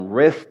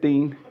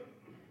resting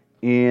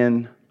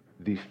in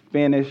the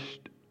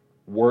finished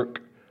work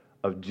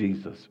of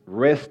Jesus.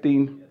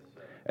 Resting,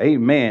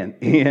 amen,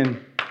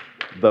 in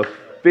the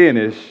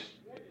finished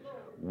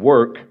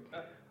work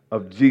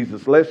of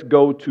Jesus. Let's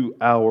go to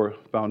our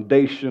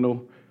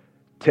foundational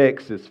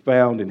text. It's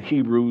found in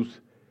Hebrews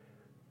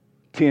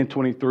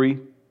 10:23.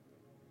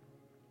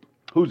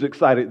 Who's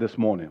excited this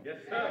morning? Yes,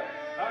 sir.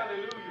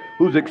 Hallelujah.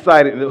 Who's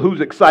excited?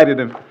 Who's excited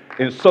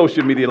in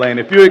social media land?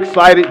 If you're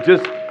excited,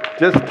 just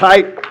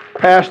type,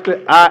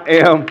 Pastor, I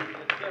am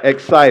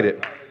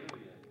excited.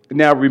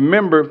 Now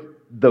remember,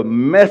 the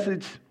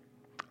message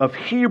of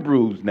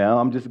Hebrews now,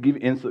 I'm just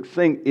giving in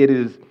succinct, it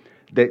is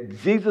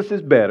that Jesus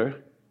is better,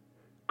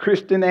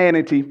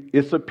 Christianity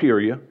is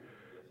superior,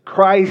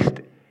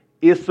 Christ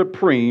is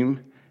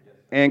supreme,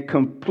 and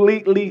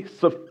completely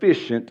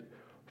sufficient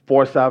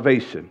for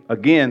salvation.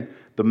 Again,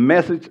 the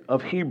message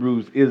of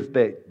Hebrews is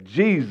that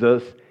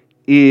Jesus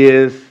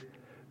is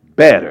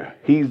better.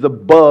 He's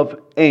above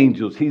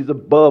angels. He's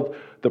above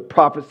the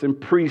prophets and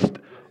priests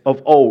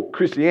of old.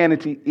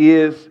 Christianity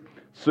is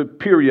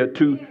superior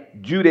to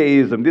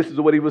Judaism. This is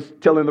what he was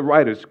telling the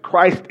writers.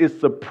 Christ is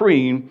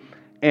supreme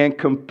and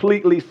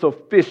completely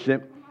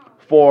sufficient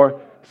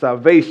for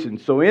salvation.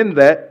 So in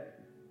that,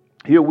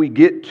 here we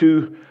get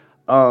to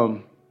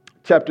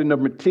chapter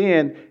number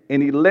 10,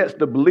 and he lets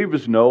the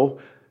believers know,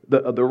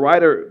 the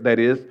writer that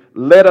is,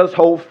 let us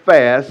hold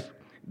fast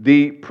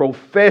the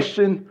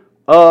profession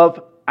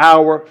of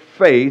our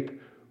faith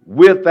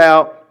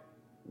without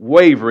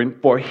wavering,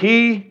 for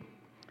he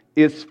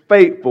is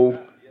faithful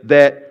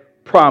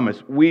that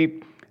promised.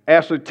 We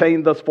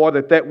ascertained thus far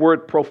that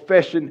word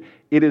profession,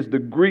 it is the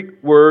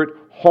Greek word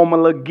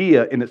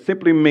homologia, and it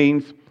simply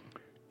means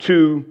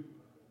to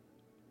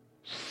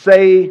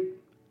say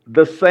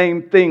the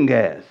same thing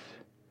as,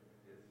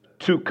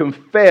 to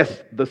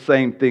confess the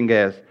same thing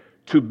as,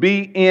 to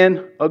be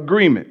in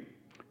agreement,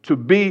 to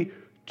be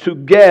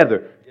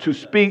together, to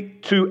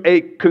speak to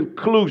a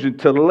conclusion,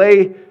 to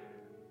lay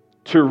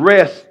to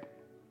rest,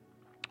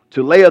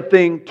 to lay a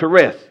thing to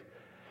rest.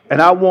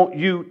 And I want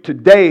you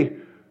today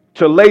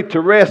to lay to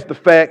rest the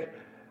fact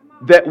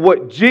that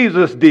what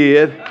Jesus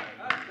did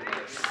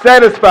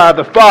satisfied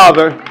the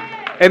Father,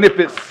 and if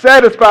it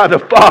satisfied the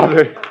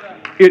Father,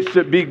 it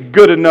should be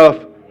good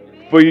enough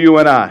for you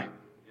and I.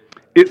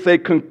 It's a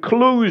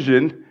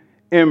conclusion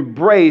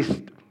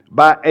embraced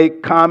by a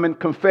common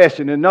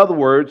confession. In other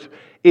words,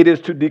 it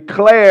is to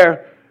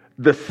declare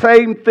the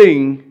same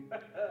thing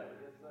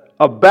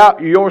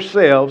about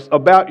yourselves,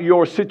 about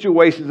your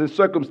situations and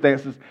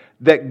circumstances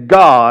that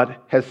God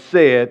has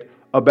said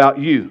about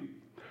you.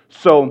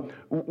 So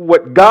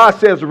what God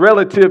says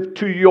relative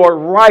to your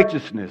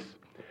righteousness,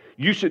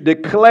 you should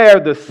declare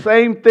the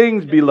same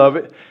things,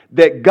 beloved,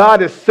 that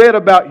God has said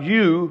about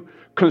you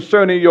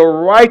concerning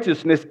your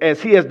righteousness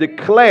as he has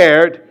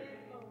declared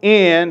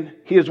in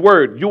his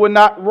word. You are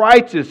not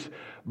righteous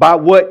by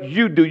what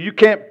you do. You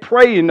can't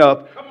pray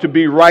enough to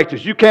be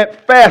righteous. You can't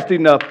fast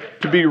enough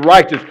to be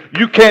righteous.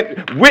 You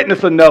can't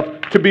witness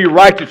enough to be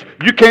righteous.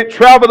 You can't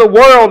travel the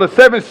world, the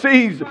seven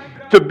seas,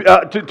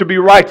 to be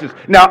righteous.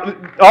 Now,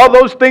 all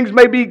those things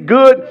may be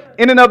good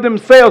in and of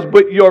themselves,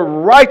 but your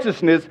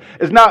righteousness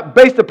is not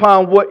based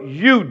upon what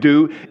you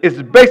do.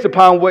 It's based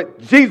upon what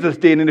Jesus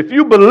did. And if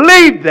you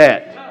believe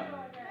that,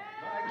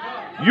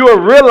 you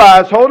will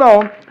realize,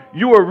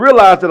 you will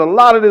realize that a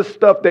lot of this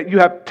stuff that you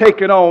have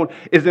taken on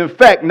is in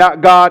fact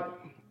not God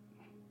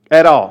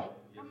at all.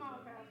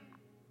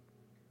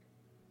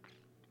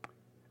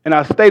 And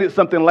I stated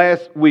something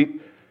last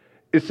week.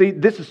 You see,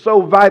 this is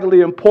so vitally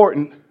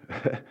important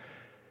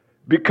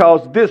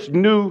because this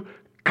new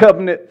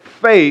covenant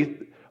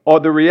faith, or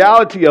the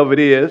reality of it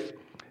is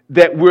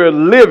that we're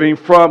living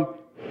from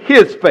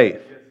his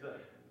faith.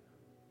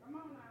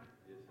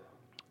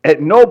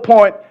 At no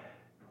point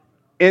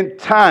in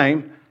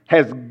time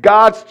has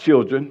God's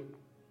children,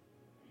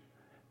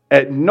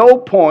 at no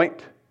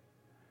point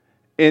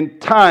in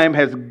time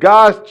has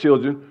God's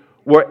children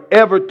were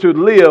ever to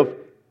live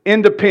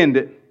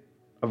independent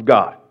of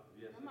God.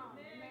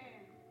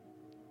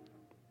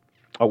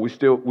 Are we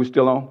still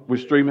on? We're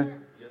streaming?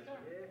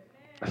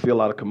 I see a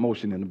lot of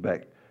commotion in the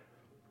back.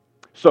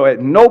 So at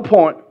no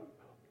point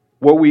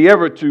were we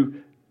ever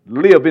to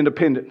live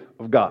independent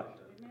of God.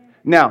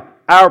 Now,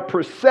 our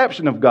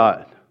perception of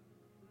God,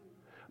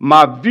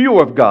 my view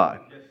of God,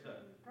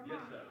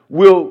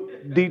 will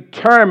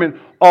determine,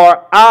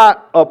 or I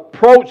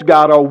approach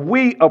God, or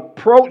we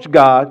approach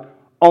God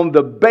on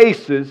the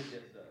basis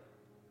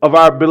of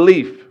our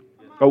belief,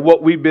 or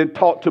what we've been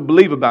taught to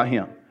believe about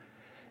him.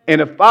 And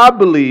if I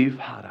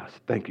believe,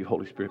 thank you,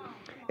 Holy Spirit,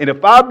 and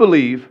if I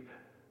believe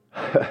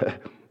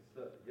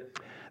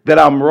that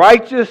I'm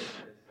righteous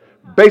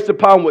based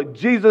upon what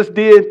Jesus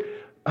did,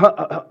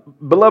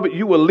 beloved,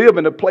 you will live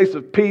in a place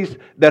of peace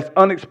that's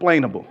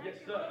unexplainable.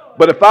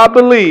 But if I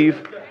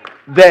believe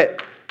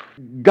that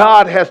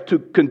God has to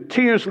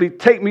continuously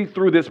take me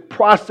through this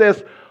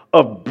process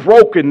of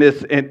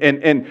brokenness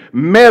and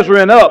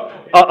measuring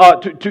up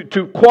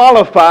to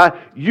qualify,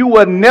 you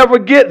will never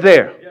get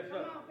there.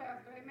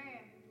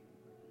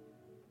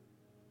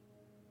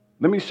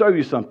 Let me show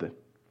you something.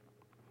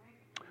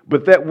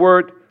 But that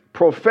word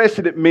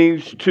profession, it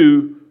means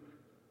to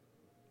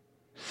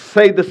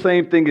say the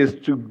same thing as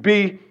to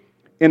be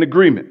in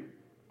agreement.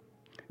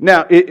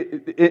 Now,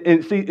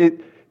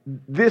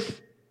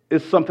 this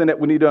is something that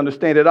we need to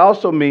understand. It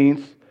also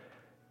means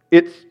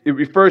it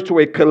refers to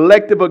a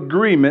collective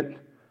agreement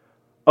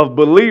of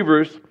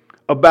believers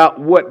about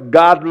what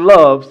God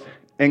loves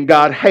and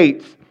God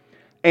hates,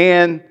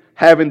 and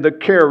having the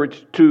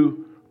courage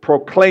to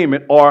proclaim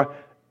it or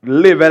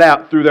live it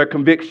out through their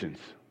convictions.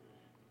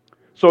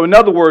 So in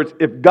other words,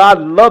 if God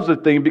loves a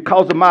thing,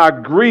 because of my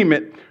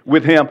agreement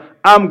with him,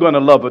 I'm going to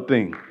love a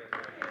thing.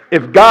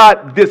 If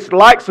God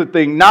dislikes a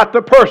thing, not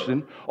the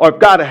person, or if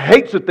God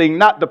hates a thing,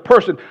 not the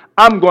person,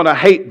 I'm going to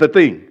hate the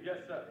thing. Yes,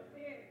 sir.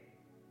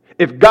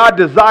 If God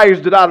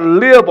desires that I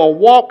live or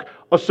walk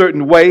a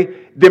certain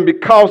way, then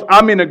because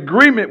I'm in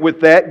agreement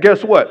with that,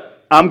 guess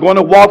what? I'm going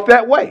to walk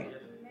that way.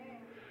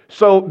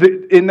 So,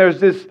 and there's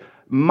this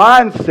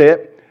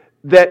mindset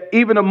that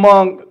even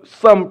among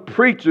some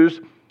preachers,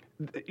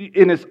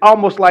 and it's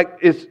almost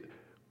like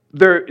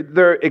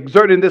they're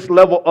exerting this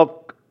level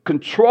of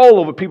control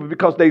over people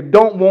because they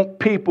don't want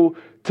people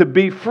to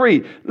be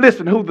free.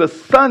 Listen, who the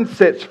Son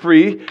sets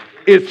free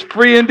is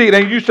free indeed.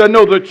 And you shall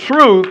know the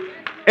truth,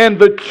 and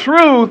the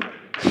truth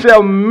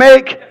shall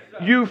make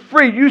you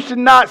free. You should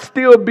not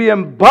still be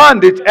in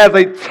bondage as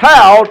a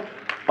child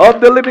of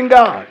the living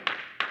God.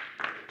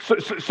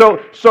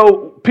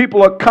 So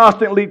people are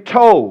constantly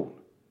told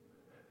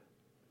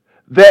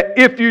that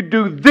if you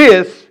do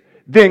this,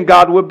 then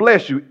God will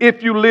bless you.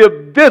 If you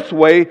live this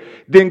way,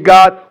 then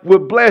God will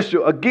bless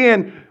you.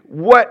 Again,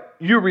 what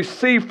you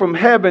receive from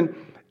heaven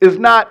is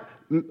not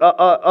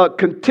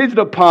contingent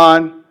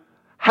upon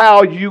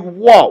how you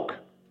walk.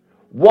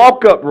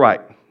 Walk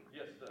upright.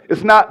 Yes,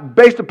 it's not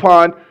based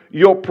upon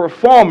your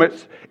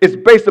performance. It's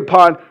based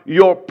upon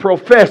your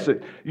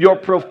profession,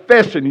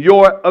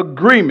 your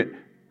agreement,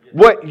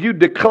 what you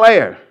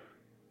declare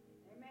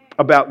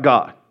about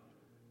God.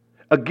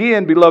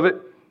 Again,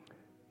 beloved,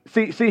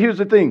 see, here's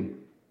the thing.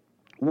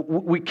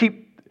 We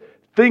keep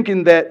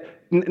thinking that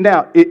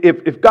now,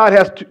 if God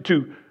has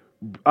to,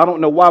 I don't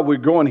know why we're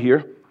going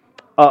here.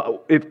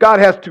 If God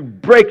has to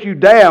break you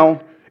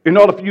down in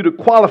order for you to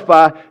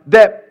qualify,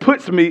 that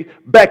puts me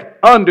back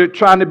under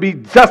trying to be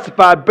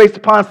justified based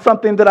upon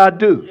something that I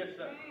do. Yes,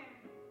 sir.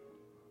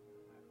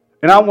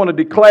 And I want to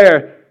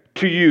declare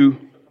to you,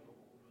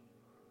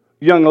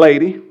 young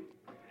lady,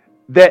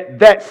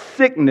 that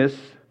sickness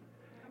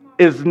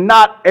is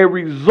not a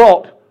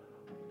result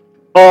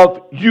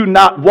of you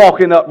not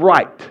walking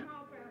upright.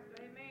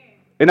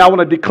 And I want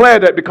to declare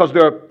that because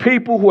there are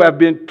people who have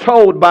been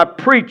told by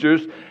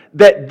preachers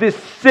that this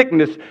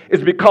sickness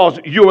is because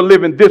you're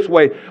living this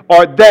way,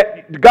 or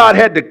that God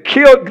had to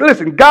kill.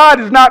 Listen, God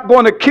is not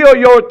going to kill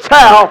your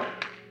child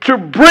to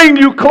bring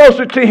you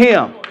closer to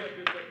him.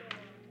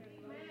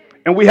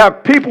 And we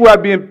have people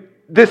who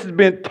this has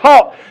been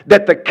taught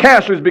that the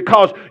cancer is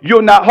because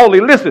you're not holy.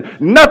 Listen,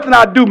 nothing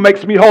I do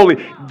makes me holy.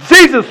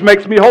 Jesus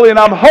makes me holy, and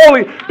I'm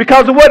holy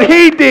because of what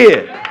he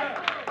did.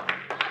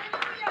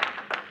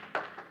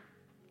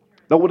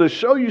 I want to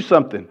show you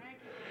something.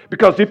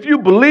 Because if you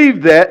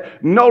believe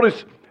that,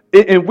 notice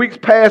in weeks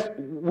past,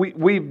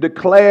 we've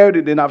declared,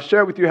 and I've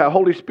shared with you how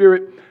Holy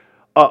Spirit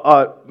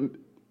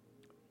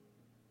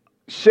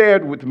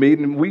shared with me,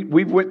 and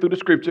we went through the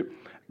scripture,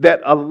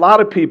 that a lot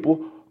of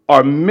people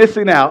are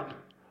missing out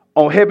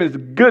on heaven's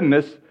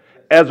goodness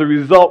as a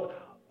result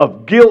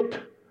of guilt,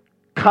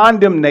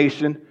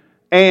 condemnation,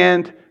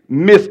 and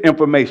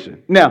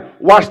misinformation. Now,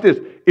 watch this.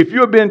 If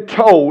you're being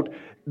told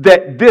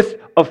that this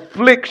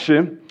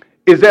affliction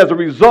is as a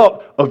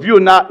result of you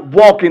not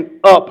walking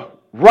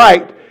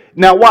upright,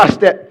 now watch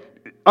that.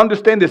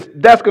 Understand this.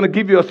 That's going to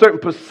give you a certain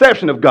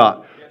perception of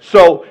God.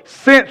 So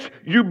since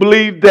you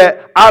believe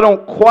that I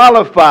don't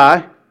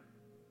qualify,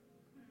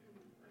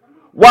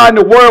 why in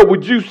the world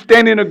would you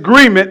stand in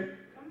agreement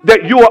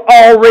that you are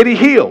already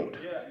healed?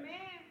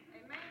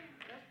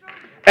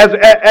 As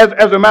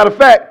a matter of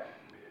fact,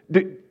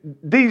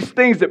 these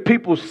things that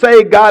people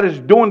say God is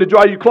doing to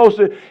draw you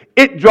closer,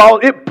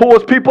 it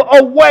pulls people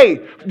away.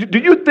 Do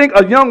you think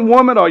a young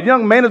woman or a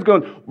young man is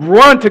going to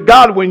run to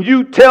God when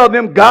you tell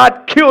them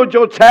God killed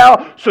your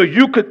child so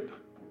you could?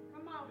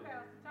 Come on, Pastor,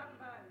 talk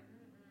about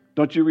it.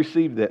 Don't you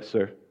receive that,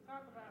 sir?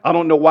 I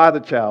don't know why the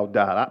child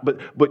died,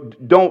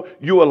 but don't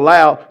you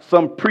allow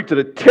some preacher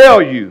to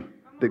tell you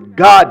that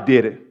God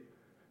did it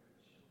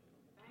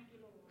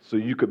so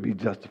you could be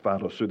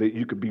justified or so that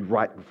you could be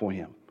right before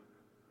him.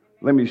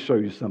 Let me show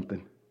you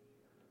something.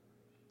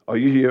 Are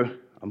you here?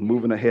 I'm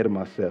moving ahead of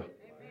myself.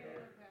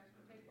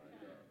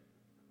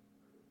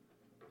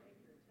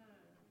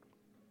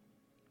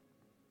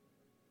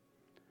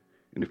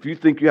 And if you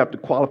think you have to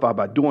qualify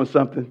by doing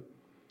something,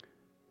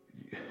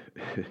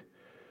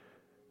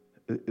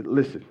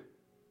 listen,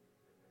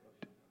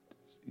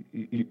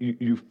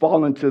 you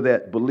fall into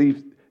that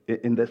belief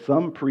in that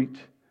some preach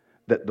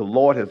that the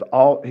Lord has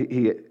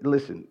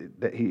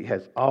that he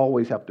has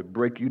always have to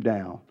break you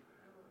down.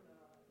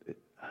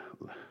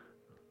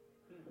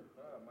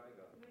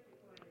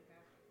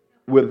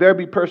 Will there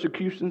be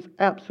persecutions?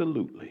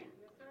 Absolutely.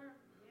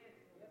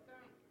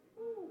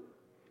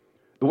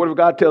 The Word of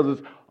God tells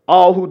us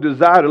all who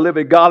desire to live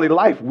a godly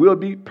life will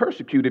be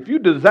persecuted. If you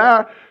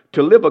desire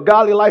to live a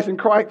godly life in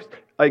Christ,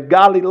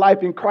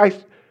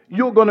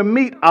 you're going to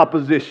meet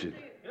opposition.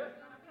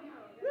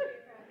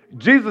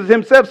 Jesus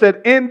himself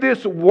said, in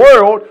this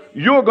world,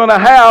 you're going to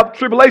have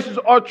tribulations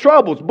or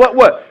troubles. But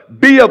what?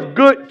 Be of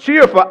good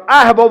cheer, for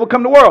I have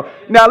overcome the world.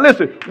 Now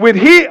listen, when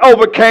he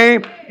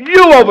overcame,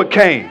 you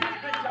overcame.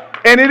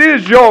 And it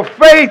is your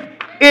faith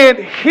in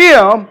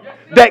him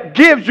that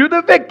gives you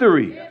the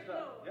victory.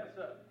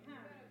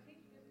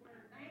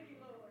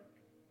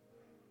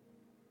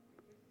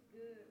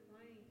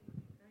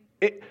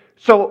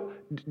 So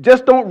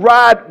just don't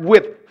ride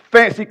with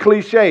fancy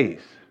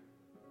cliches.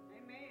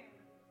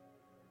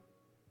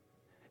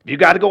 If you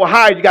got to go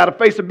higher, you got to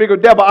face a bigger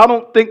devil. I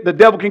don't think the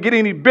devil can get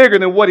any bigger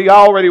than what he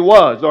already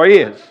was or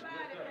is.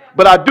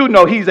 But I do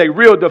know he's a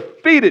real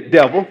defeated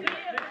devil.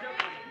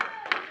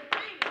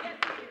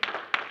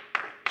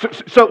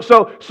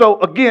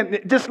 So again,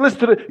 just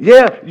listen to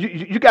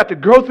you got to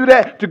go through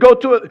that to go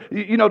to it,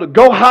 to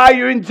go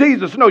higher in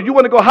Jesus. No, you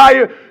want to go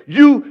higher,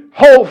 you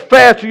hold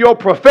fast to your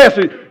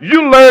profession.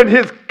 You learn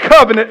his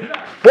covenant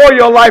for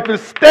your life and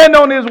stand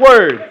on his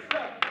word.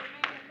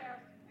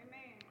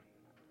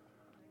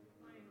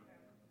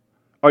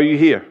 Are you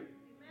here?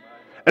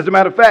 As a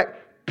matter of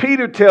fact,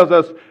 Peter tells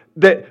us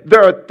that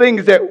there are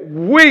things that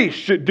we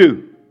should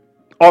do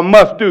or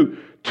must do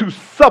to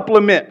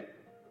supplement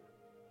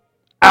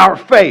our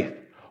faith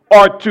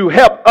or to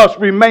help us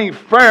remain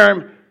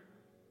firm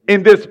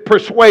in this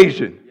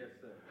persuasion.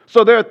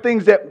 So there are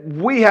things that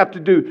we have to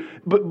do.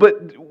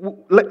 But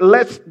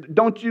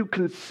don't you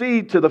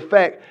concede to the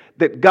fact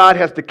that God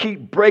has to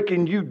keep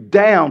breaking you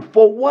down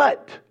for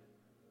what?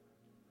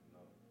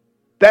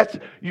 That's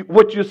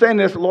what you're saying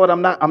is, Lord,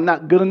 I'm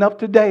not good enough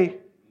today.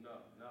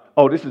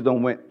 Oh, this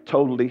went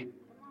totally.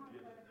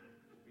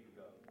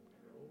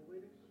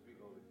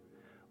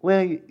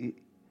 Well,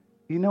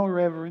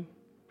 Reverend,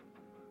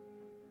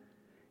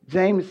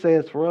 James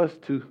says for us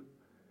to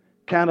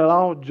count it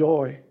all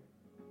joy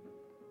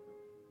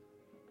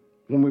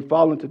when we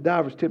fall into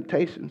diverse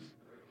temptations,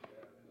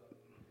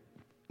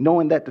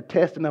 knowing that the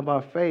testing of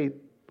our faith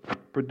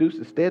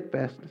produces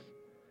steadfastness.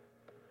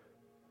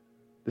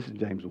 This is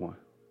James 1.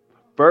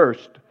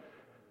 First,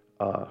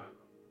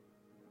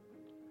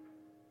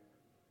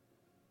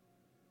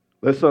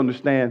 let's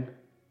understand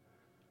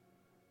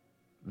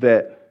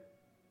that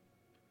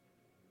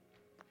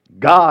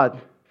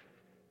God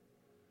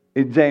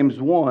in James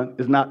 1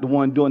 is not the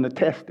one doing the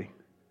testing.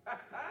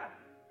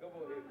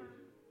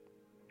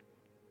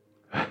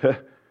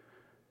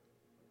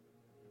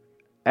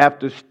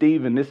 After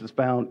Stephen, this is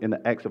found in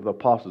the Acts of the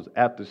Apostles,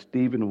 after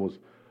Stephen was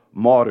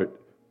martyred,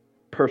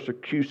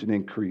 persecution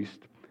increased,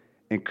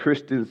 and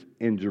Christians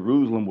in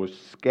Jerusalem were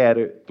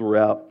scattered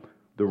throughout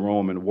the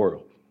Roman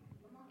world.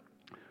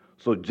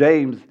 So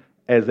James,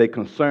 as a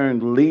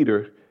concerned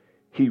leader,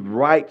 he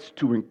writes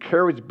to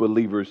encourage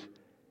believers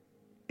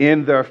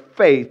in their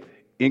faith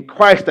in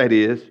Christ, that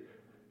is,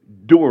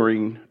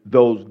 during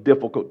those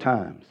difficult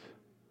times.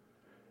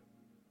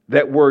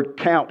 That word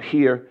count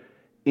here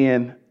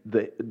in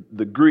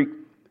the Greek,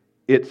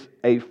 it's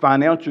a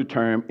financial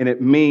term, and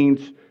it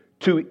means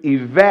to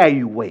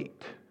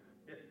evaluate.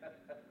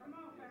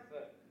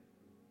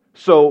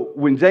 So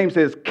when James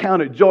says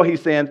count it joy,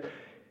 he's saying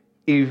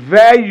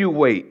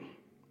evaluate.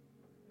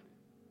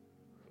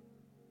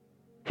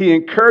 He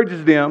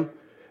encourages them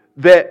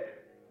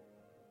that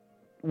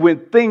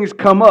when things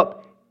come up,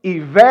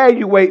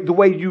 evaluate the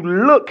way you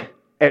look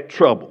at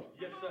trouble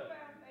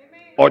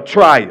or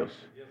trials.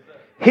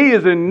 He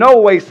is in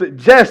no way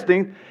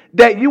suggesting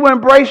that you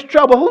embrace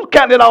trouble. Who's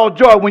counting it all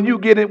joy when you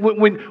get it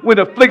when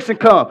affliction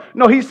comes?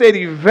 No, he said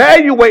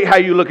evaluate how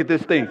you look at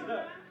this thing.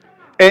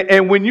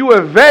 And when you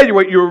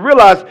evaluate, you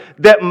realize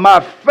that my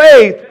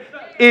faith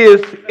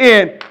is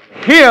in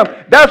him.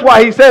 That's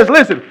why he says,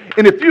 listen,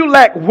 and if you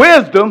lack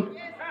wisdom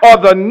or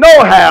the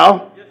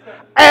know-how,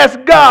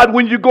 ask God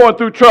when you're going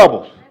through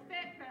troubles.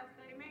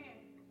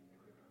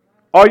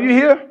 Are you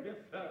here?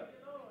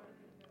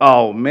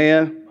 Oh,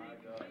 man.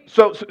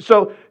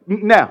 So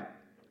now,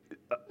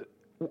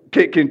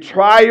 can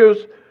trials,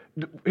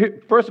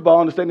 first of all,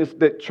 understand this,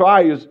 that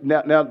trials,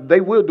 now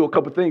they will do a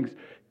couple things.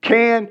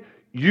 Can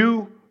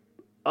you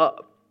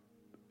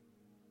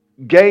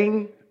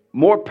gain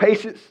more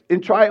patience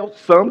in trials?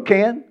 Some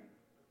can,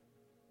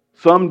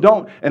 some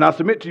don't. And I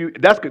submit to you,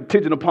 that's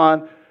contingent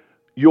upon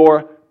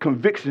your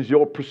convictions,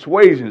 your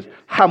persuasions,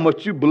 how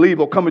much you believe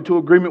or come into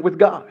agreement with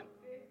God.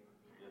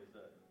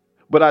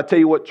 But I tell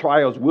you what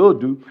trials will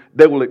do.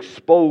 They will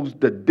expose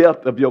the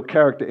depth of your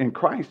character in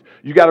Christ.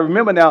 You got to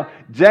remember now,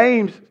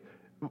 James,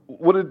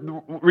 one of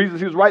the reasons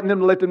he was writing them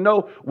to let them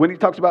know when he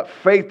talks about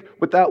faith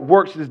without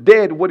works is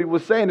dead, what he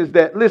was saying is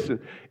that,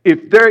 listen,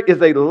 if there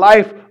is a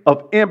life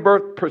of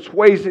in-birth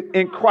persuasion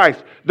in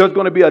Christ, there's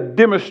going to be a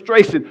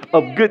demonstration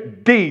of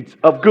good deeds,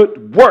 of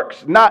good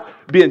works, not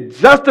being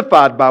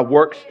justified by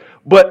works,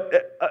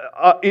 But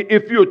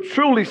if you're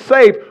truly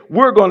saved,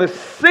 we're going to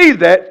see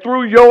that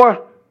through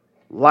your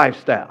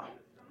lifestyle.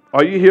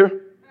 Are you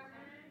here?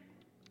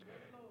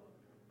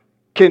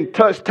 Can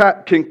tough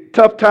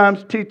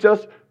times teach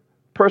us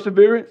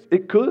perseverance?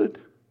 It could.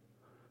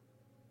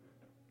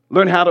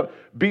 Learn how to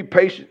be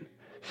patient,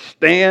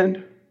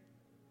 stand.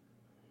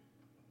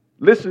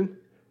 Listen.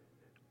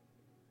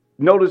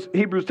 Notice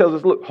Hebrews tells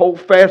us, look, hold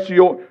fast to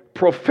your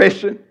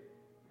profession,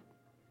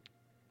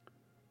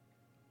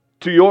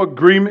 to your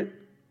agreement.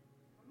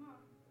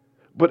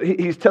 But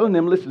he's telling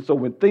them, listen, so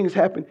when things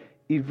happen,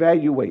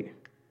 evaluate.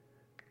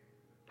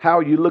 How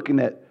are you looking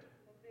at?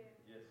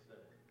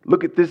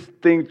 Look at this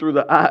thing through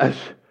the eyes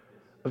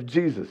of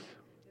Jesus.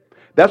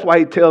 That's why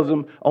he tells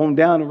them on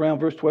down around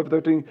verse 12,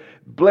 13,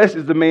 blessed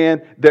is the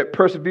man that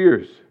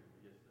perseveres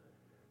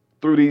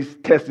through these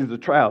testings of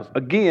trials.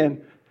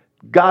 Again,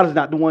 God is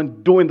not the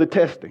one doing the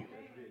testing.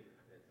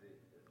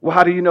 Well,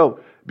 how do you know?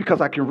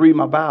 Because I can read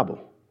my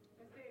Bible.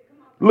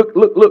 Look.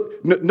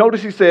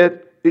 Notice he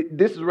said,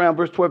 this is around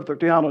verse 12,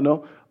 13, I don't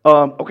know.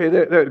 Okay,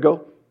 there you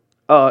go.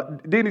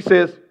 Then he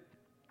says,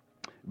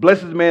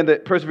 blessed is the man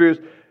that perseveres.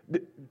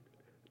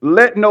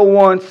 Let no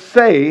one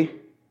say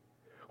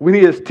when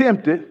he is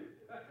tempted,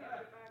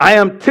 I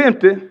am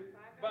tempted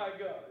by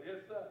God. Yes,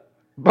 sir.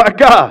 By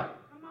God.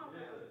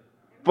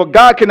 For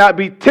God cannot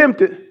be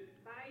tempted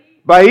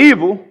by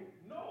evil,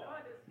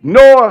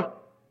 nor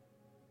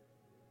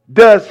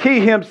does he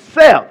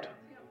himself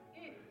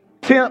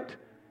tempt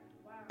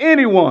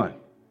anyone.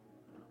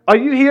 Are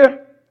you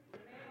here?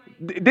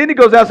 Then he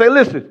goes out and says,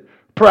 listen,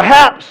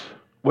 perhaps,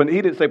 well,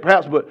 he didn't say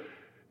perhaps, but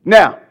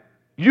now,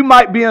 you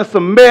might be in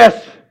some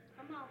mess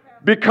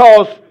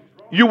because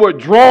you were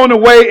drawn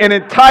away and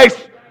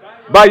enticed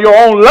by your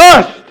own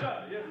lust.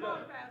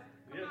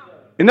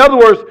 In other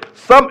words,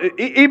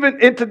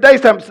 even in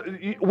today's time,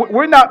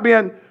 we're not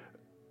being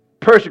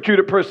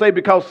persecuted per se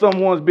because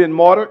someone's been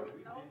martyred.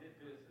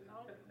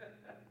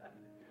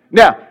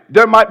 Now,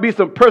 there might be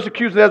some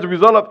persecution as a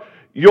result of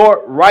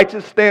your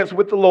righteous stance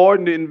with the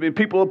Lord and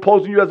people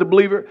opposing you as a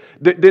believer.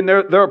 Then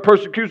there are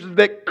persecutions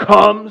that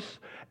comes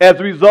as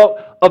a result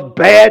of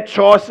bad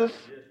choices,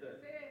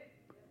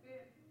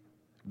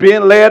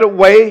 being led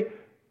away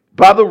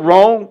by the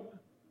wrong.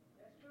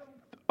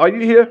 Are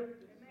you here?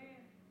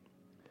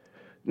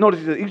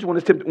 Notice that each one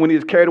is tempted when he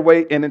is carried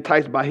away and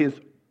enticed by his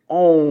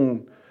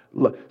own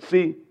lust.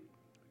 See,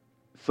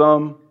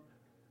 some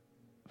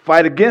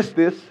fight against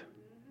this,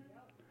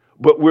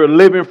 but we're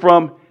living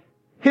from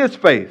his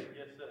faith.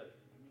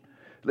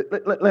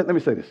 Let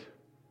me say this.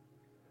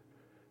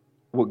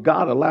 Will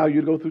God allow you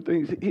to go through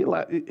things?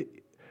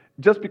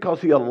 Just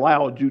because he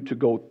allowed you to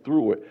go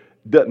through it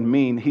doesn't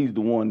mean he's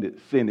the one that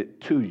sent it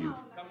to you.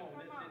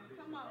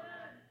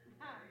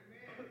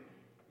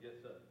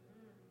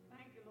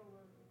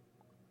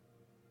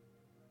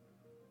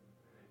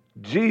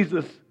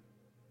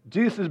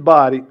 Jesus'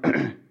 body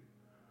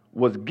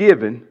was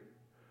given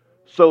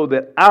so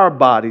that our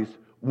bodies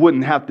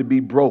wouldn't have to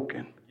be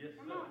broken.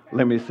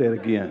 Let me say it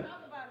again.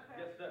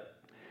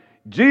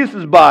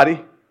 Jesus'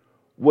 body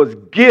was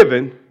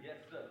given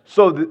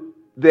so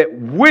that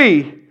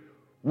we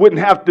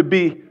wouldn't have to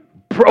be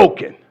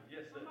broken.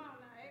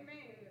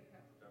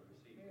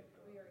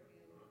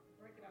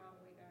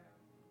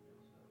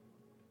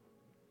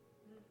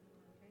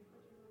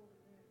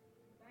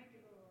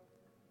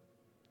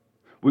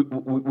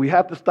 We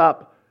have to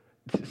stop.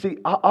 See,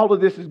 all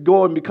of this is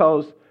going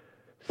because,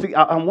 see,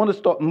 I want to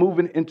start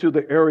moving into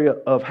the area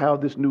of how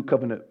this new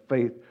covenant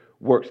faith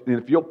works.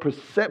 And if your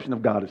perception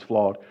of God is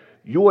flawed,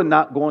 you are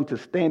not going to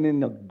stand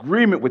in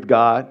agreement with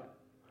God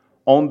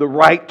on the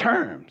right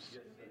terms.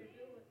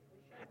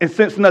 And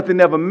since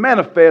nothing ever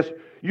manifests,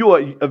 you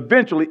will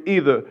eventually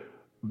either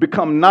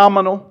become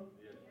nominal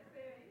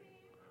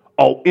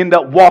or end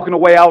up walking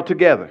away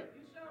altogether.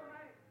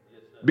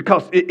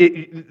 Because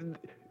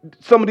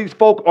some of these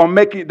folk are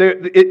making, they're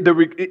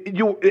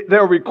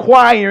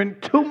requiring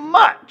too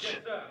much.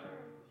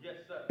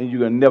 And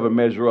you're going to never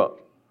measure up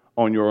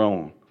on your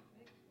own.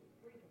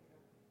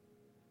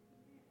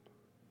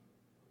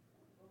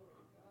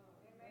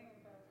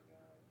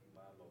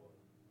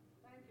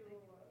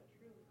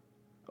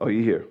 Are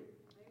you here?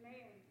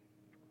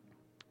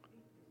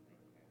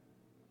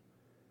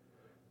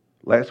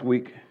 Last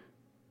week,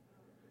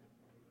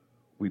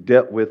 we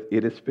dealt with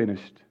it is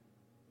finished.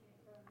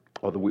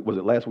 Or was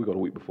it last week or the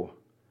week before?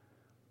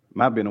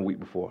 Might have been a week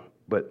before.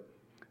 But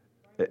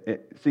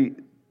see,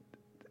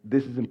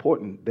 this is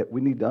important that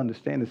we need to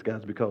understand this,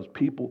 guys, because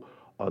people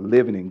are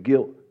living in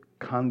guilt,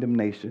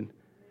 condemnation,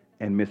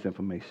 and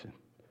misinformation.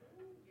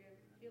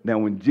 Now,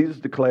 when Jesus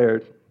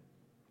declared,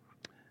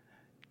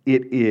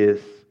 it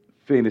is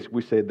finished,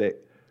 we said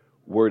that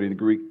word in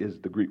Greek is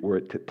the Greek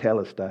word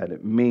tetelestai.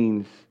 It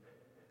means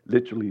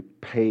literally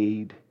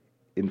paid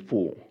in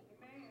full.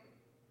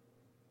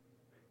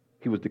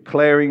 He was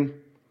declaring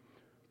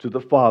to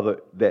the Father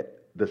that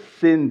the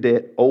sin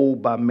debt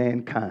owed by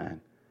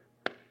mankind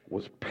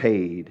was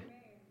paid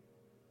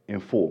in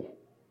full.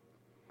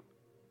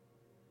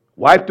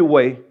 Wiped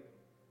away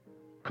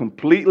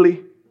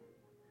completely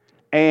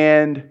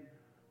and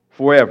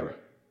forever.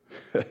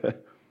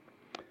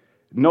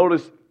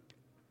 Notice,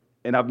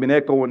 and I've been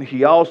echoing,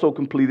 he also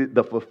completed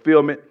the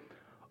fulfillment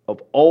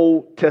of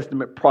Old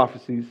Testament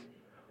prophecies,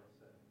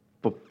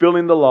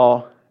 fulfilling the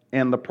law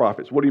and the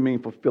prophets. What do you mean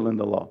fulfilling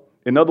the law?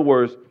 In other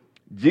words,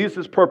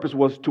 Jesus' purpose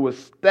was to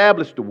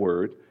establish the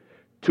word,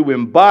 to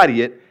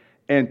embody it,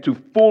 and to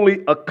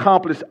fully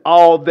accomplish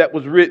all that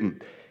was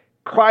written.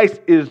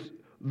 Christ is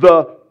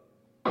the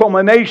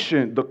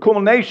culmination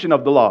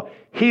of the law.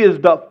 He is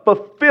the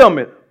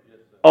fulfillment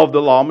of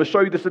the law. I'm going to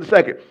show you this in a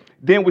second.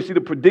 Then we see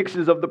the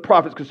predictions of the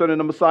prophets concerning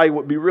the Messiah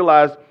would be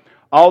realized.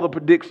 All the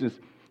predictions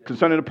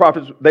concerning the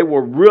prophets, they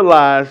were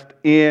realized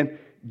in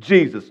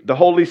Jesus. The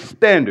holy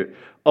standard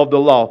of the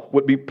law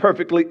would be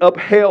perfectly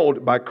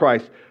upheld by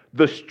Christ.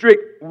 The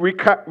strict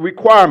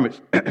requirements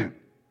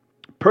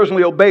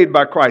personally obeyed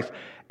by Christ.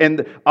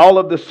 And all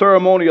of the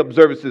ceremonial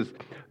observances,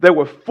 they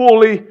were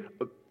fully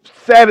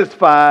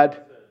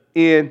satisfied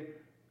in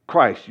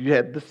Christ. You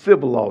had the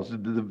civil laws,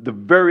 the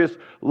various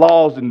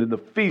laws and the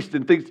feasts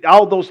and things.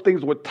 All those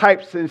things were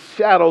types and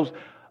shadows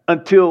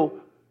until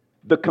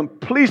the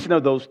completion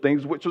of those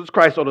things, which was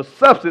Christ, or the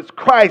substance,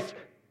 Christ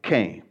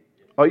came.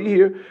 Are you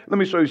here? Let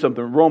me show you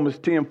something. Romans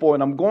 10:4,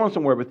 and I'm going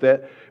somewhere with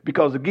that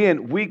because,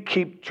 again, we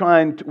keep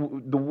trying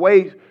to, the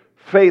way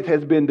faith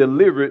has been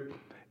delivered,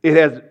 it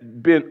has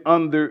been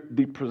under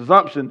the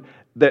presumption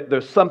that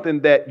there's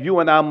something that you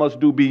and I must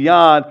do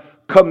beyond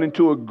coming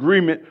into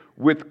agreement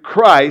with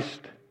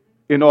Christ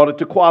in order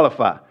to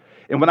qualify.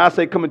 And when I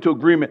say come into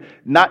agreement,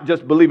 not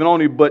just believing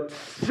only, but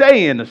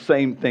saying the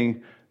same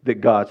thing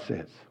that God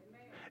says.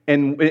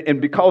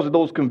 And because of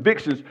those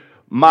convictions,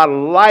 my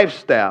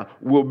lifestyle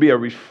will be a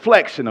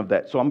reflection of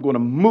that. So I'm going to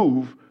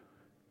move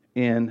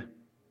in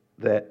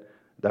that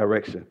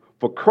direction.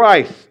 For the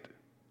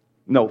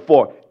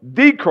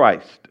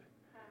Christ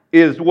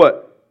is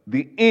what?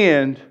 The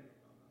end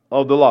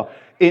of the law.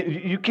 And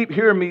you keep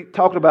hearing me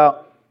talking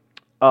about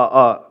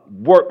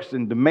works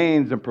and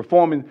demands and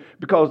performing,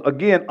 because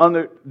again,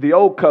 under the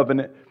old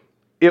covenant,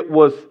 it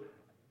was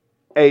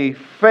a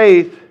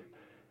faith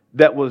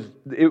it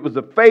was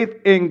a faith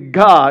in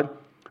God,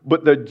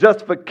 but the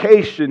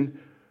justification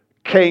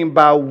came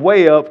by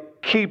way of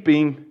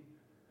keeping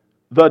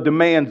the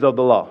demands of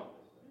the law.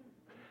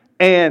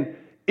 And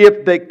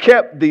if they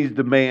kept these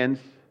demands,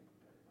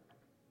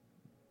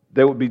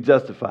 they would be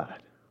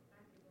justified.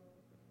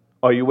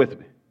 Are you with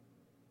me?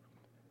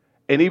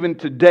 And even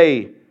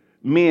today,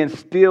 men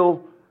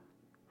still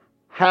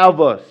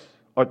have us,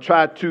 or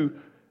try to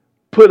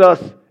put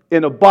us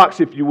in a box,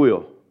 if you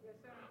will,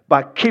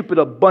 by keeping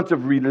a bunch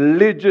of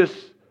religious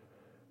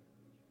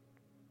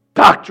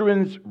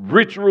doctrines,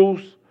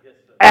 rituals,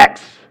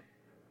 acts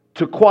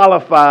to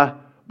qualify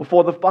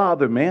before the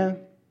Father, man.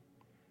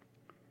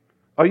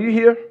 Are you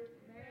here?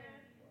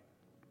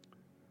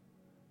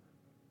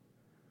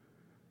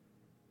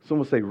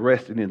 Someone say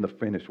resting in the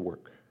finished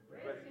work.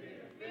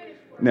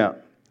 Now,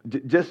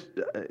 just,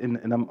 and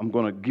I'm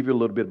going to give you a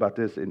little bit about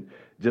this, and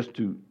just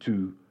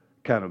to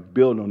kind of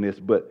build on this,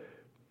 but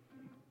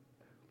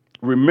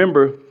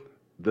remember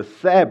the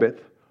Sabbath,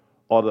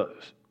 or the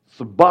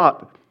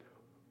Sabbath,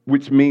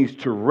 which means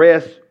to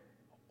rest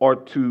or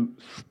to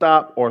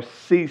stop or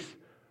cease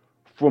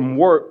from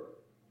work,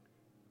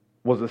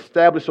 was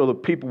established so the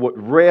people would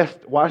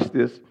rest, watch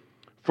this,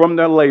 from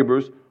their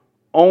labors,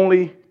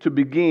 only to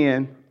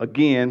begin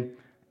again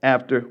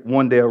after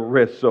one day of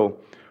rest. So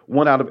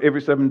 1 out of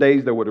every 7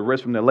 days, they were to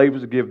rest from their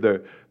labors, to give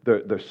their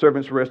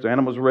servants rest, their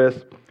animals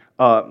rest.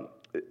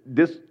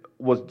 This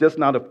was just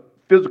not a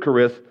physical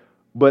rest,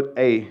 but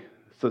a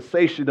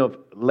cessation of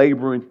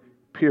laboring,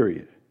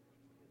 period.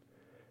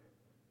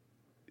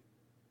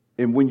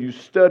 And when you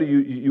study,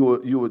 you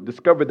will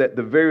discover that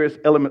the various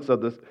elements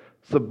of the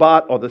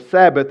Sabbath, or the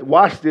Sabbath,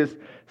 watch this,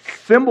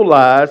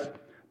 symbolize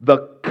the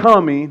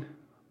coming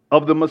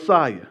of the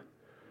Messiah,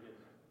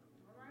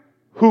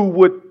 who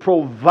would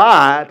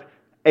provide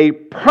a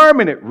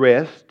permanent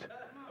rest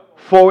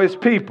for his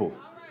people.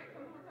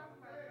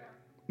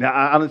 Now,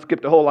 I done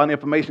skipped a whole lot of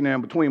information there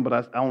in between, but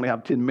I only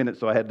have 10 minutes,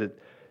 so I had to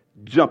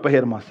jump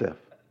ahead of myself.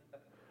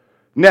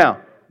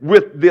 Now,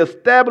 with the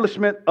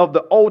establishment of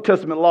the Old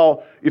Testament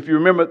law, if you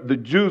remember, the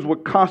Jews were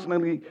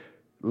constantly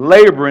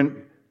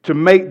laboring to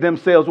make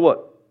themselves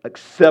what?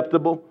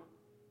 Acceptable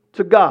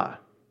to God.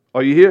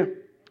 Are you here?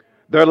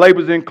 Their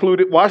labors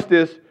included, watch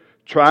this,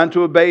 trying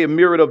to obey a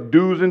myriad of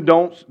do's and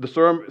don'ts,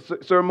 the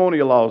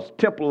ceremonial laws,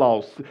 temple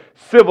laws,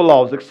 civil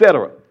laws,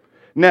 etc.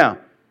 Now,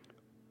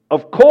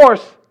 of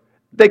course,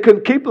 they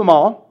couldn't keep them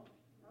all.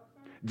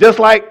 Just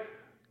like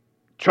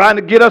trying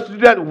to get us to do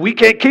that, we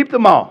can't keep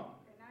them all.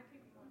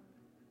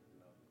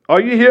 Are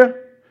you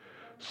here?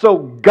 So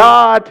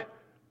God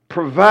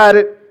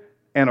provided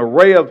an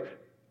array of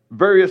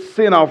various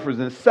sin offerings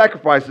and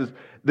sacrifices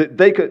that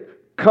they could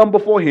come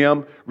before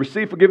him,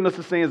 receive forgiveness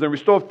of sins, and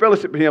restore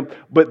fellowship with him.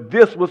 But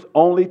this was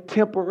only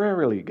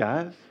temporarily,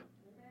 guys.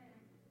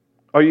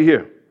 Are you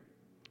here?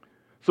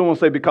 Someone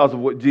say because of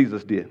what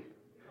Jesus did.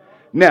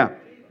 Now,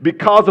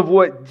 because of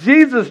what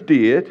Jesus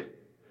did,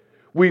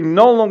 we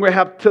no longer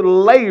have to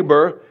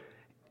labor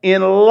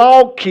in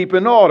law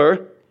keeping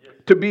order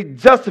to be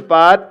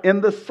justified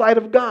in the sight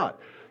of God.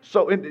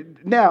 So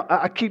now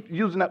I keep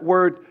using that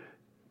word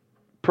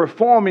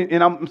performing,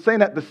 and I'm saying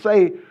that to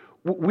say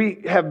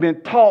we have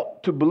been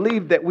taught to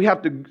believe that we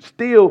have to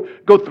still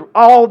go through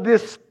all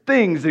these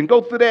things and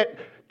go through that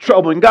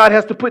trouble, and God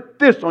has to put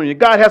this on you.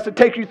 God has to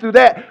take you through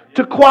that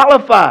to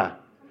qualify.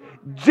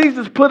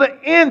 Jesus put an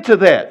end to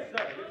that.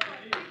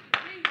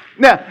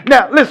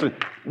 Now, listen,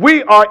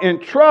 we are in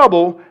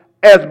trouble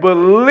as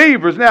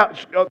believers. Now,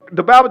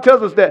 the Bible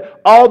tells us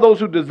that all those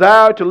who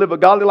desire to live a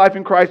godly life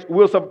in Christ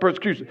will suffer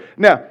persecution.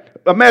 Now,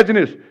 imagine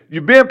this.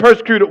 You've been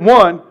persecuted,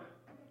 one,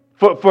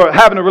 for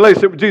having a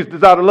relationship with Jesus,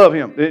 desire to love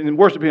Him and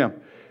worship Him.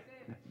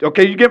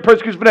 Okay, you get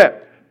persecution for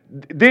that.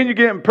 Then you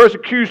get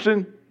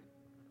persecution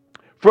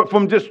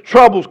from just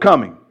troubles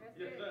coming.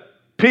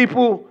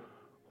 People,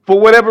 for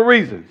whatever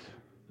reasons.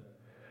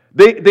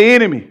 The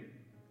enemy.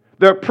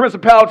 There are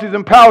principalities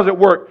and powers at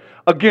work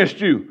against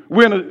you.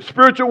 We're in a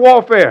spiritual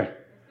warfare.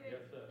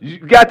 You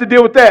got to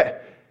deal with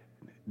that.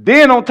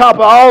 Then on top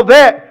of all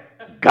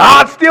that,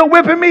 God's still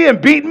whipping me and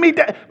beating me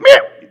down.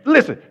 Man,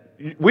 listen,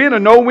 we're in a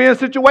no-win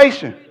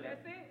situation.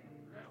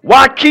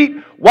 Why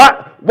keep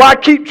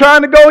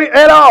trying to go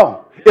at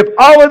all? If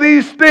all of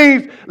these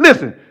things,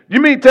 listen, you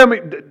mean tell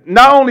me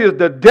not only is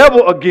the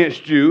devil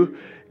against you,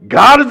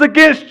 God is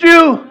against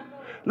you?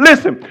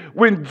 Listen,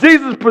 when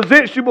Jesus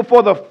presents you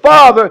before the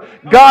Father,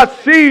 God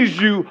sees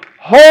you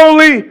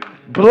holy,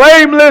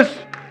 blameless,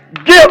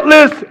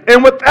 guiltless,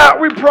 and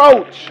without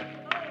reproach.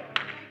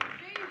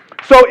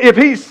 So if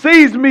He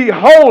sees me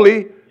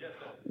holy,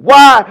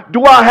 why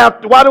do I have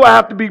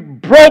to be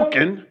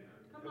broken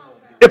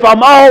if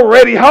I'm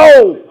already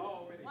holy?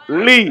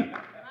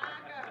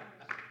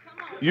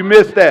 You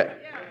missed that.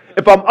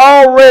 If I'm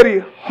already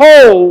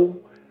whole,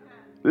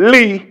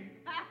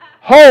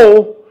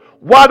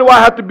 why do I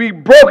have to be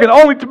broken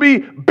only to be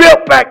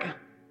built back?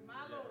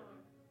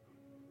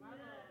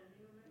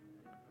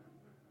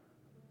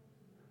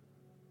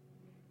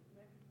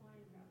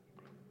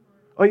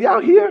 Are y'all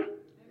here?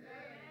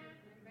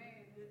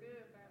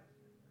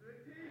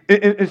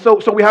 And so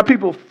we have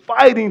people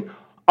fighting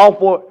off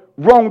for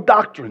wrong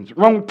doctrines,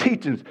 wrong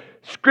teachings,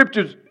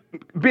 scriptures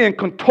being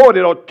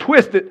contorted or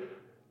twisted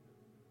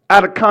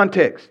out of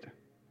context.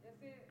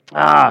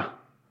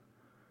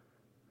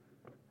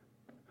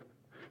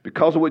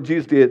 Because of what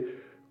Jesus did,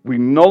 we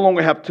no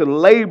longer have to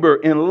labor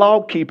in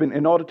law keeping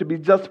in order to be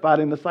justified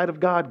in the sight of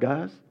God,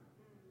 guys.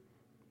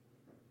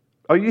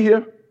 Are you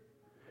here?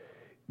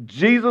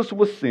 Jesus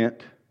was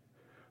sent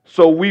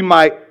so we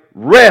might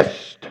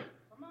rest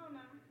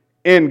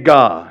in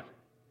God.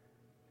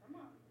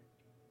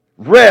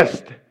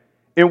 Rest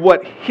in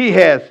what He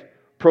has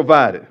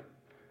provided.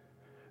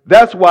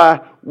 That's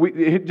why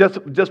we just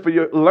for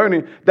your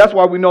learning, that's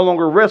why we no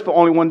longer rest for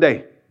only one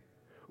day,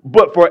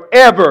 but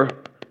forever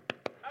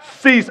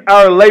cease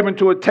our labor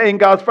to attain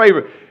God's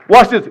favor.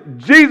 Watch this.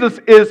 Jesus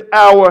is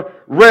our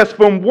rest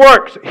from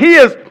works. He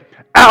is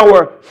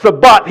our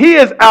Sabbath. He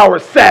is our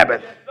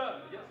Sabbath.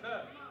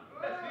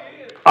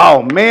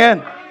 Oh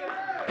man,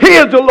 He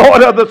is the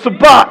Lord of the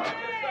Sabbath.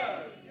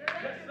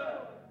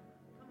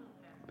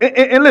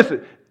 And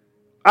listen,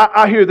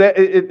 I hear that.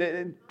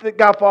 And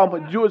God found my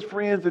Jewish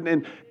friends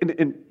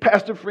and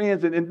pastor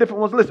friends and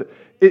different ones. Listen,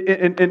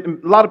 and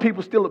a lot of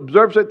people still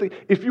observe certain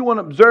things. If you want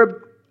to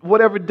observe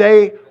whatever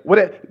day,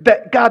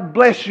 that God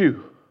bless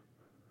you.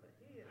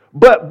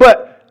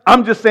 But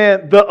I'm just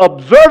saying the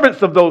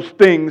observance of those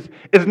things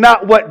is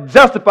not what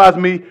justifies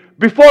me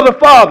before the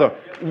Father.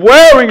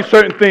 Wearing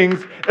certain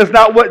things is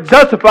not what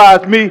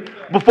justifies me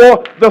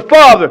before the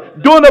Father.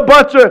 Doing a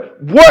bunch of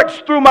works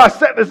through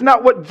myself is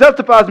not what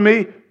justifies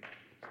me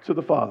to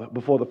the Father,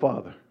 before the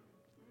Father.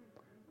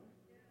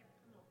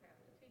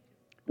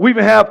 We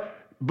even have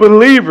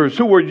believers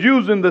who are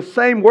using the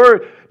same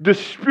word,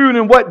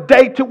 disputing what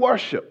day to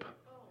worship.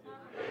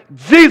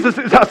 Jesus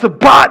is our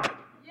Sabbath.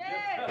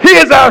 He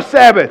is our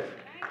Sabbath.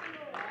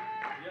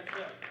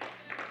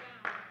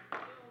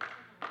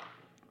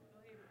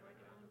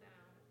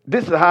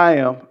 This is how I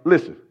am.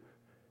 Listen,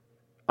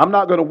 I'm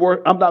not going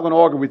to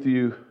argue with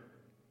you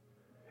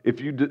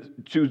if you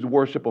choose to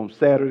worship on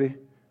Saturday,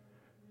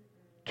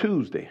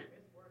 Tuesday,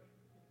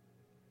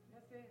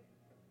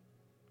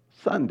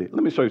 Sunday.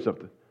 Let me show you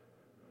something.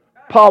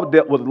 Paul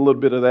dealt with a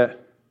little bit of that.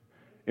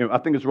 I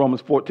think it's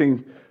Romans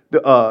 14,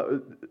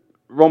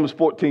 Romans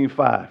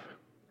 14:5.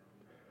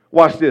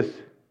 Watch this.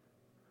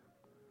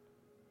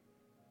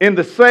 In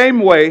the same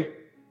way,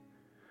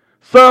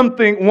 some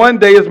think one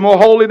day is more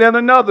holy than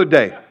another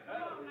day,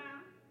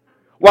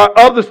 while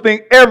others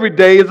think every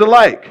day is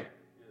alike.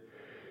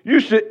 You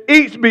should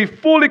each be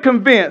fully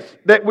convinced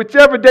that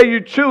whichever day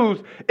you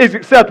choose is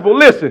acceptable.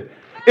 Listen,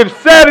 if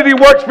Saturday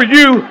works for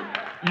you,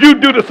 you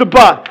do the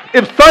Sabbath.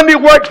 If Sunday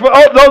works for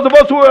those of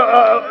us who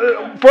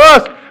are for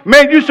us,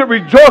 man, you should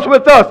rejoice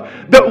with us.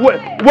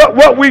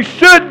 What we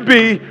should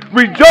be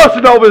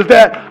rejoicing over is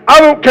that I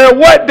don't care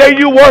what day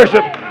you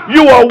worship,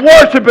 you are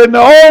worshiping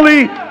the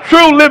only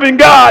true living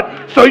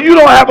God, so you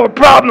don't have a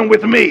problem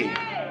with me.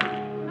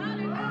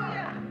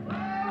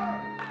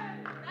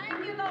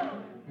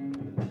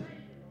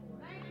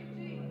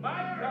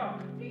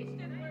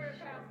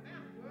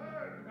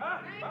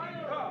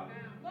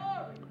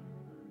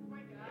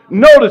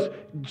 Notice,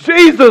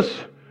 Jesus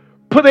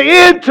put an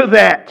end to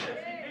that.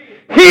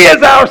 He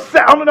is our,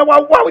 I don't know why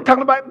are we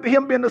talking about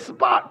him being the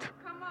spot.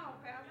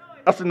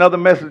 That's another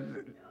message,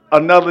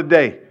 another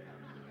day.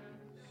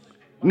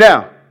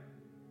 Now,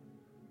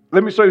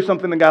 let me show you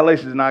something in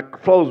Galatians, and I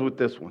close with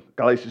this one,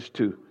 Galatians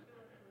 2,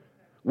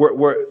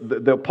 where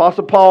the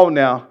Apostle Paul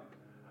now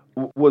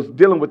was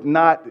dealing with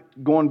not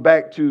going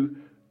back to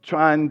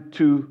trying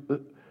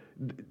to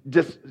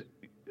just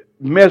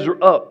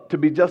measure up to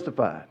be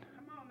justified.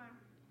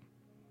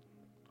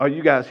 Are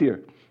you guys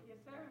here? Yes,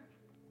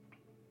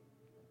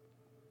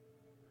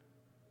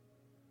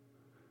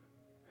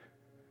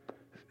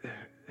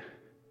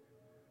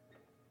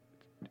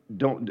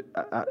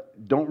 sir.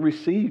 Don't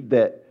receive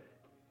that.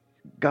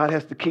 God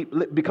has to keep,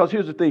 because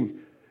here's the thing.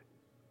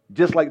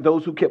 Just like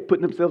those who kept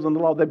putting themselves on the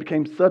law, they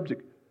became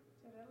subject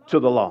to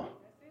the law.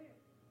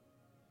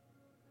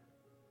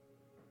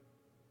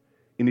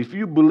 And if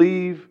you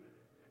believe,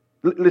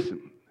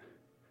 listen,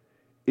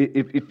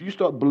 if you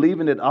start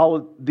believing that all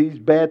of these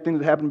bad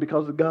things happen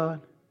because of God,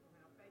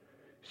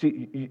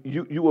 see,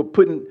 you are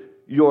putting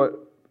your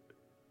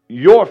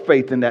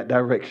faith in that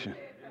direction.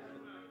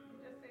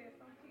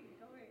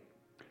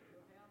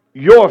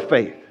 Your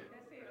faith.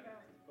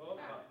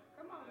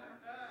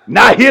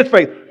 Not his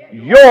faith.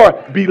 Your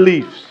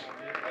beliefs.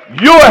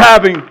 You're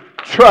having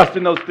trust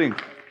in those things.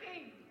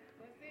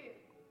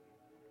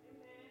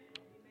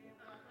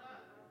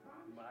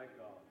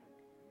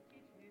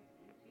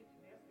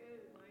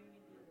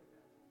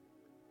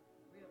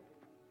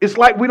 It's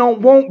like we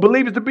don't want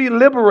believers to be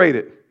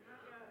liberated.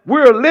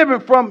 We're living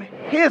from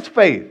his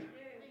faith.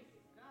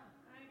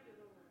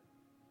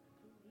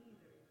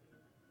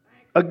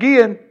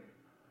 Again,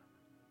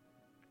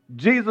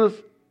 Jesus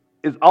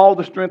is all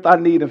the strength I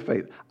need in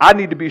faith. I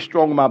need to be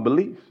strong in my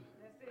beliefs,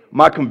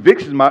 my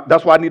convictions.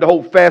 That's why I need to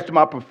hold fast to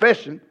my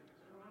profession.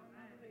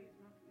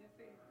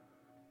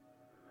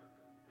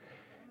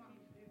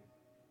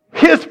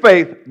 His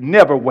faith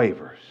never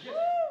wavers.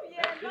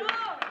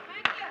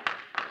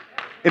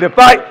 And if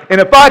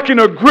I can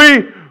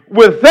agree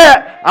with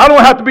that, I don't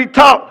have to be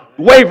taught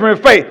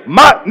wavering faith.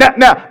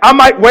 Now, I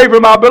might waver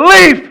in my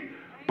belief,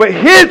 but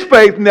his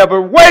faith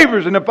never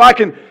wavers. And if I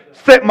can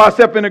set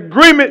myself in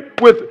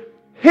agreement with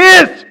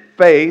his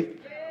faith,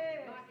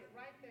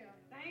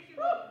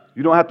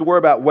 you don't have to worry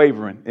about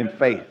wavering in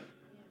faith.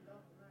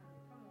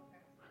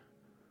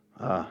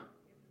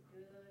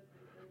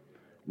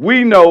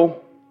 We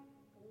know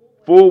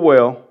full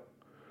well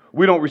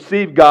we don't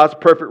receive God's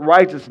perfect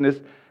righteousness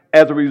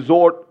as a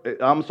reward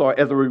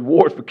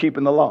for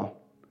keeping the law,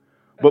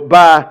 but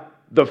by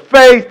the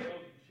faith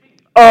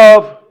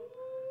of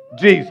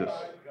Jesus,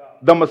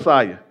 the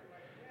Messiah.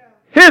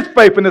 His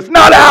faithfulness,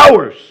 not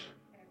ours,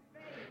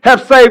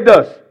 have saved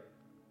us.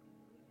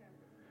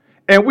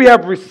 And we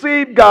have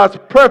received God's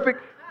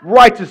perfect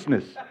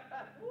righteousness.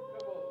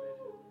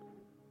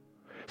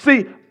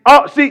 See,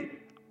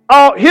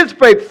 his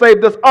faith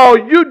saved us. All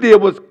you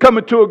did was come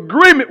into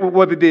agreement with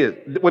what he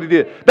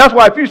did. That's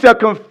why if you shall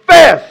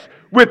confess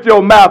with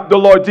your mouth the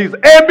Lord Jesus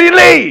and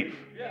believe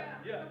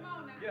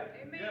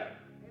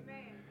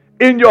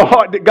in your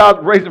heart that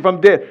God raised him from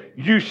dead,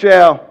 you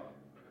shall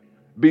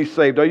be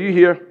saved. Are you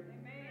here?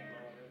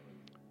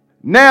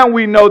 Now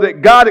we know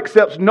that God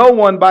accepts no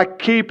one by the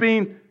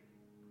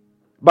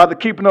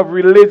keeping of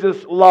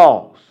religious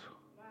laws.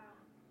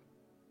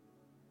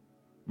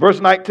 Verse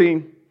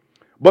 19,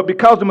 but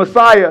because the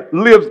Messiah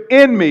lives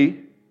in me,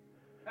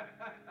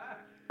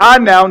 I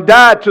now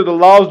died to the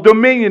law's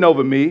dominion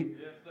over me,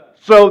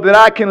 so that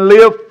I can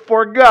live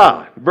for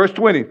God. Verse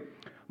 20,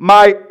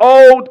 my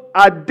old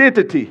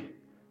identity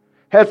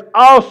has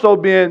also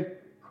been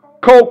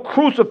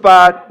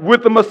co-crucified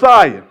with the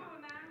Messiah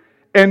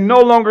and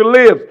no longer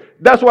lives.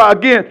 That's why,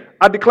 again,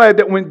 I declare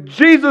that when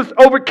Jesus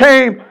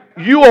overcame,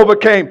 you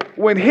overcame.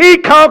 When he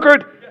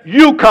conquered,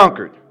 you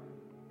conquered.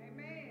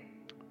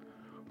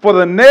 For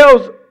the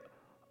nails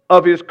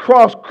of his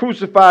cross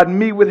crucified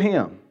me with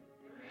him.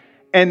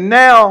 And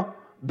now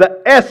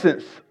the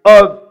essence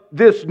of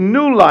this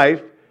new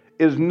life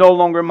is no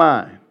longer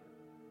mine.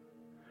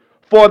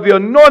 For the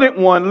anointed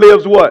one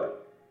lives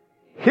what?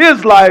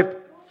 His life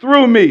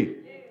through me.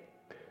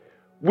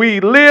 We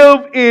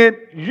live in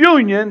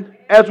union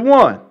as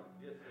one.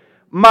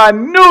 My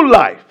new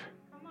life,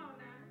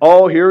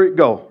 oh, here it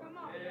goes,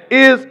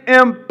 is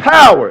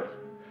empowered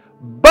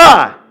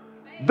by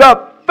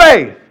the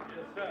faith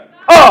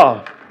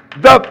of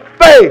the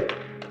faith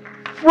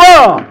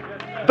from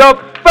the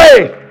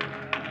faith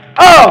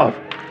of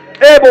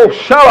Abel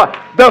Shala,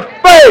 the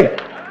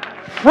faith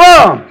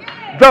from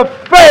the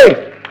faith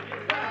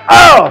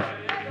of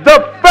the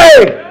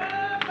faith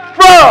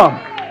from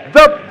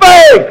the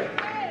faith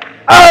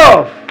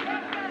of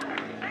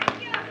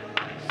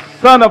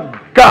Son of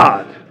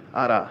God,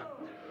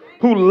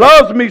 who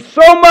loves me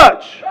so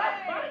much.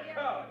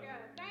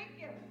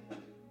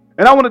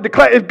 And I want to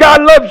declare, if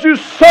God loves you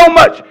so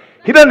much,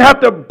 he doesn't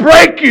have to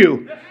break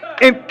you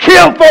and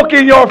kill folk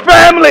in your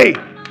family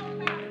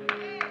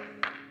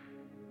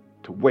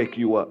to wake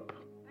you up.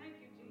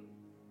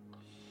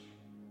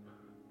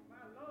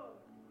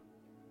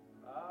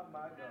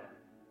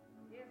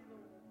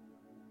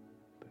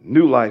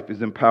 New life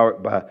is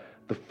empowered by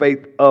the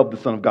faith of the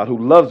Son of God, who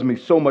loves me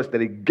so much that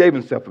he gave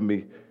himself for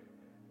me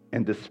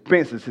and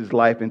dispenses his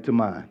life into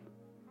mine.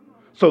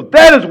 So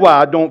that is why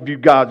I don't view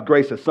God's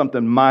grace as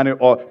something minor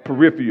or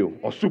peripheral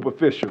or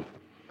superficial.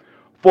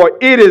 For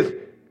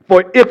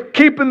if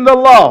keeping the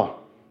law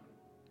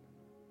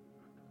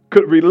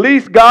could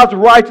release God's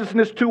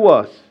righteousness to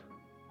us,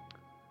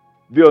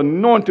 the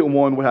anointed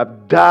one would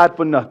have died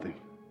for nothing.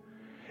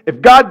 If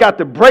God got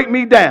to break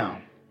me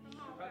down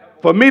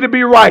for me to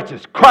be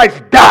righteous,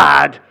 Christ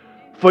died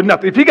for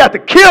nothing. If he got to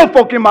kill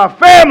folk in my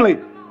family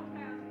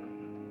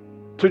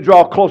to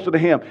draw closer to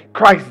him,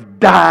 Christ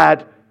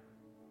died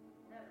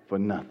for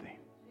nothing.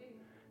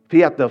 If he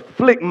had to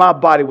afflict my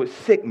body with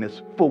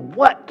sickness, for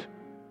what?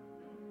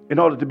 In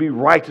order to be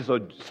righteous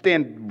or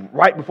stand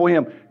right before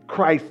him,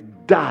 Christ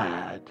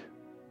died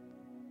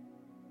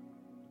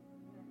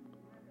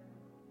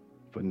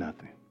for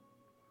nothing.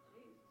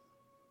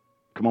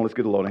 Come on, let's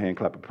give the Lord a hand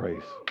clap of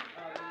praise.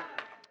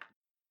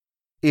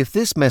 If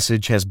this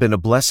message has been a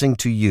blessing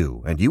to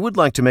you and you would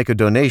like to make a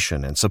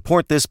donation and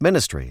support this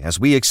ministry as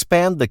we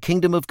expand the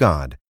kingdom of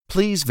God,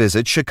 please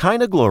visit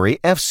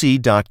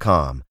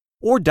ShekinahGloryFC.com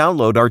or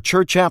download our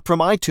church app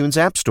from iTunes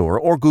App Store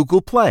or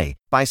Google Play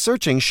by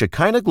searching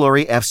Shekinah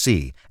Glory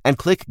FC and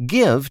click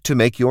Give to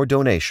make your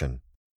donation.